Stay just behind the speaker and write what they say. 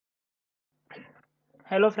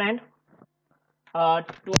Hello friend. Uh,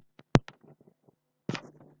 to,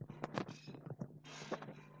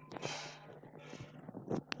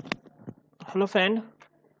 Hello friend.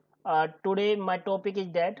 Today my topic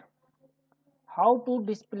is that how to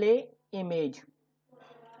display image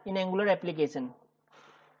in Angular application.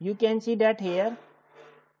 You can see that here.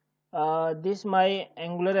 This my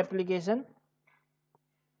Angular application,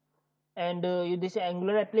 and this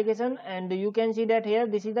Angular application, and you can see that here.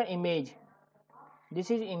 This is the image. This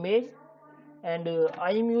is image, and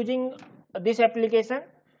I am using this application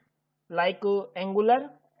like Angular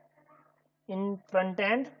in front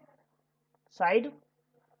end side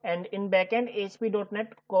and in backend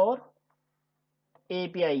ASP.NET Core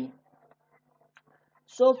API.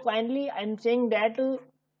 So finally I'm saying that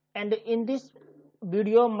and in this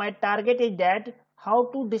video my target is that how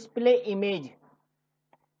to display image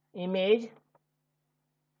image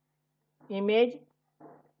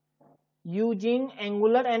using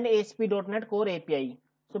Angular and ASP.NET Core API.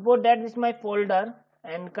 Suppose that this is my folder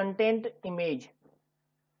and content image,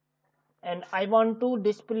 and I want to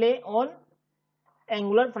display on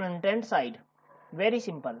Angular front end side. Very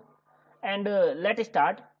simple. And let's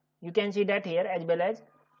start. You can see that here as well as,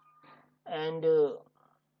 and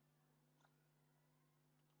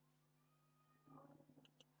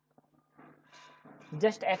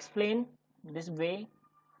just explain this way.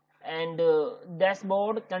 And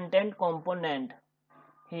dashboard content component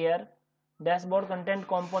here, dashboard content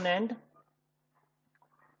component,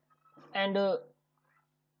 and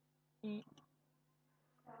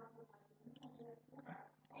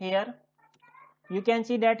here you can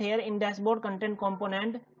see that here in dashboard content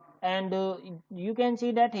component, and you can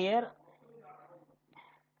see that here,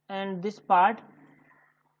 and this part,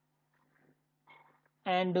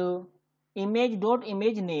 and image dot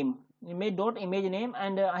image name,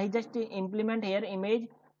 and I just implement here image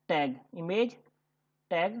tag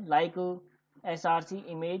like src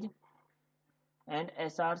image, and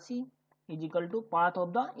src is equal to path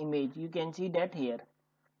of the image. You can see that here.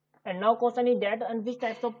 And now question is that and which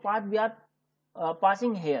types of path we are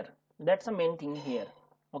passing here. That's the main thing here.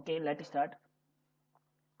 Okay, let's start.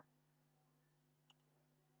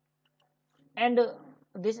 And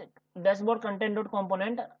this dashboard content dot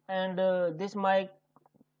component, and this my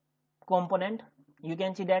component. You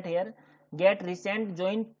can see that here, get recent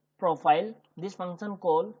join profile, this function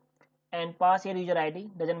call, and pass here user id,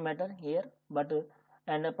 doesn't matter here, but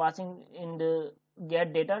and passing in the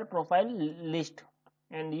get data profile list.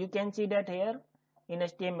 And you can see that here in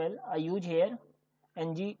HTML I use here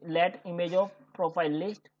ng let image of profile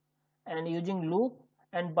list, and using loop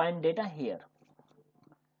and bind data here.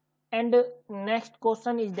 And next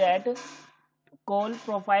question is that call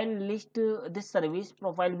profile list, this service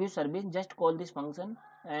profile view service, just call this function,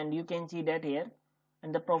 and you can see that here,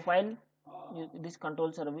 and the profile this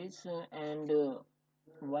control service, and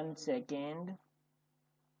one second,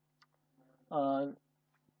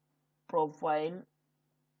 profile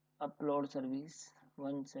upload service,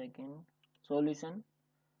 one second, solution,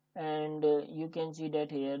 and you can see that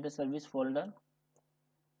here the service folder,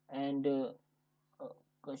 and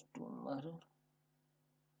customer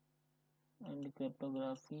and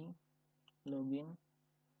cryptography login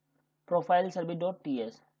profile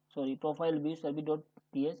service.ts, sorry, profile view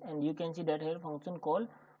service.ts, and you can see that here function call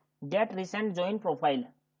get recent join profile,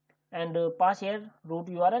 and pass here root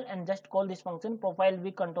url, and just call this function profile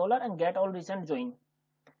view controller and get all recent join.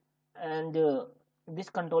 And this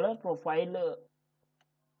controller profile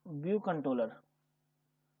view controller,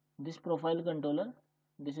 this profile controller,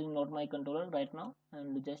 this is not my controller right now,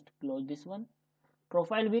 and just close this one,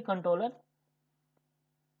 profile view controller.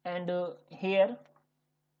 And here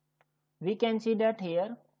we can see that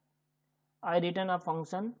here I written a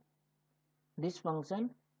function, this function,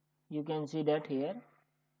 you can see that here,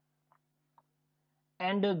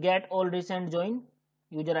 and get all recent join,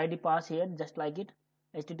 user id pass here just like it,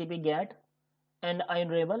 http get, and I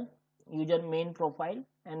enable user main profile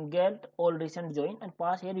and get all recent join, and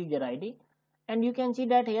pass here user id. And you can see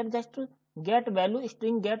that here just get value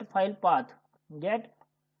string get file path,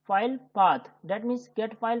 that means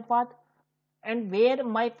get file path, and where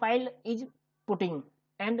my file is putting,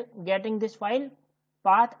 and getting this file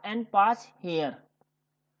path and pass here,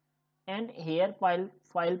 and here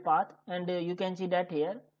file path. And you can see that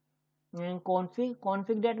here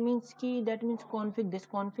config, that means key, that means config, this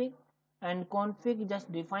config, and config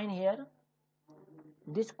just define here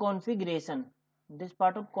this configuration, this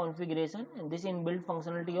part of configuration, and this inbuilt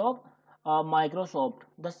functionality of Microsoft,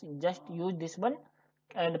 just use this one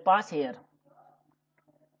and pass here.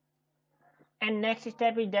 And next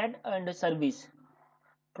step is that, and service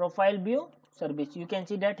profile view service, you can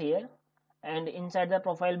see that here, and inside the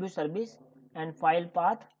profile view service and file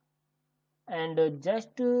path, and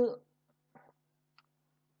just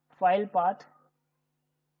file path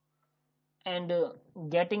and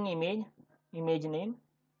getting image name,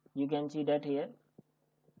 you can see that here,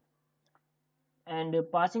 and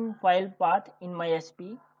passing file path in my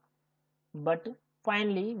SP. But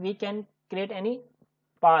finally we can create any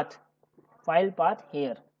path, file path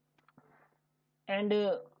here, and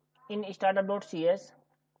in startup.cs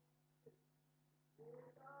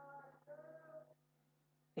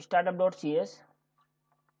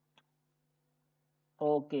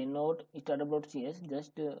okay, not startup.cs,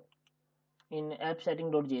 just in app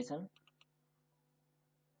setting.json,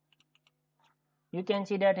 you can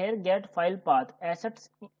see that here get file path assets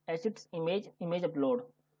image upload,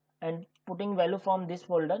 and putting value from this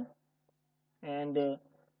folder, and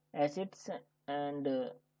assets, and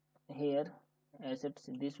here assets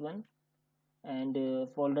this one, and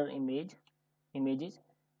folder images,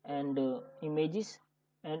 and images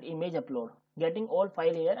and image upload, getting all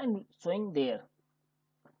file here and showing there,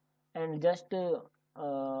 and just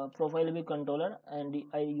profile view controller, and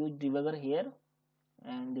I use debugger here,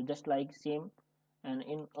 and just like same, and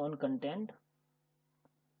in on content,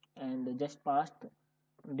 and just passed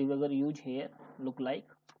debugger use here, look like,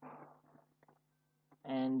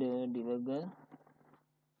 and debugger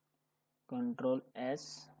control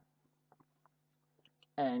S,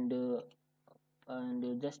 and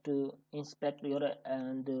just inspect your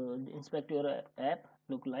app,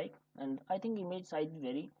 look like, and I think image size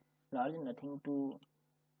very large, nothing to,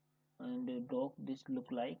 and dock this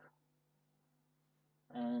look like,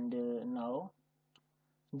 and now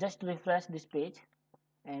just refresh this page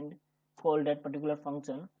and call that particular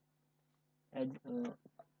function as,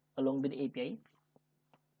 along with API.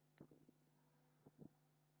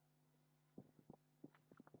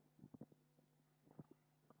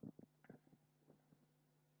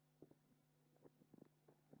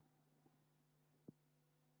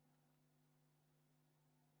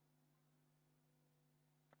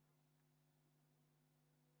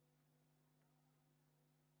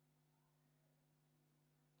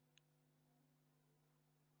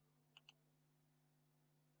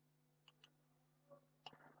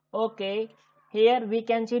 Okay, here we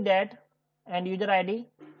can see that, and user ID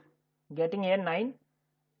getting here 9,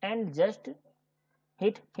 and just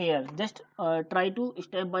hit here, just try to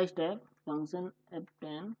step by step function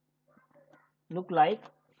F10 look like,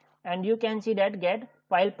 and you can see that get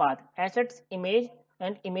file path assets image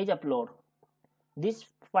and image upload. This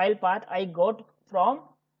file path I got from,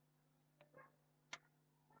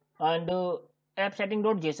 and app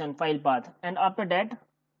setting.json file path, and after that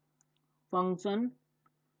function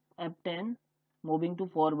F10 moving to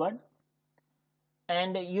forward,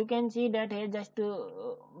 and you can see that here just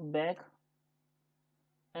back,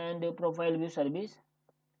 and profile view service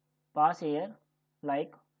pass here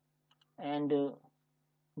like, and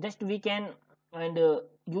just we can, and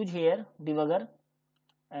use here debugger,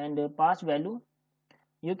 and pass value,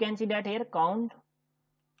 you can see that here count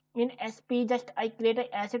in SP, just I create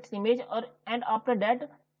a assets image, or and after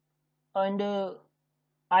that, and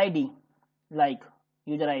ID like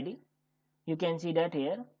user ID, you can see that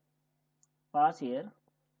here pass here,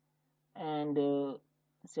 and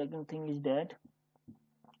second thing is that,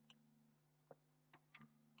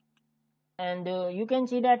 and you can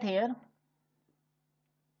see that here,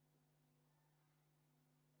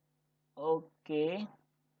 okay,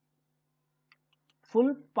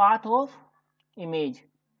 full path of image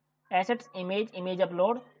assets image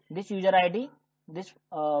upload, this user ID, this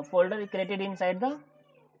folder is created inside the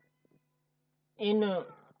in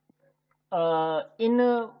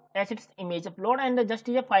assets image upload, and just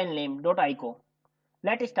is a file name .ico.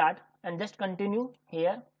 Let's start and just continue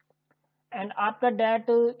here, and after that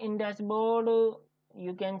in dashboard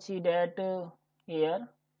you can see that here,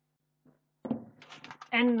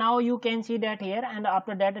 and now you can see that here, and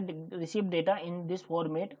after that receive data in this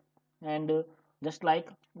format, and just like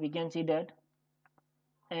we can see that,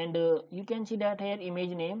 and you can see that here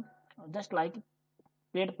image name, just like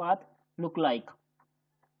create path look like,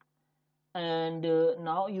 and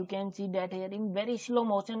now you can see that here in very slow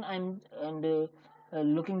motion I'm, and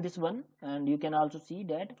looking this one, and you can also see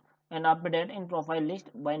that, and after that in profile list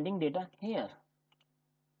binding data here,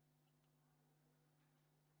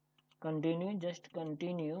 continue, just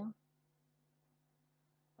continue,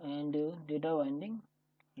 and data binding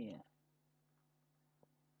here,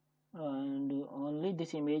 and only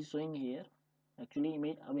this image showing here, actually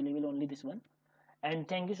image available only this one. And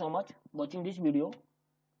thank you so much watching this video,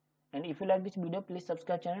 and if you like this video please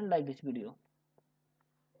subscribe channel, like this video.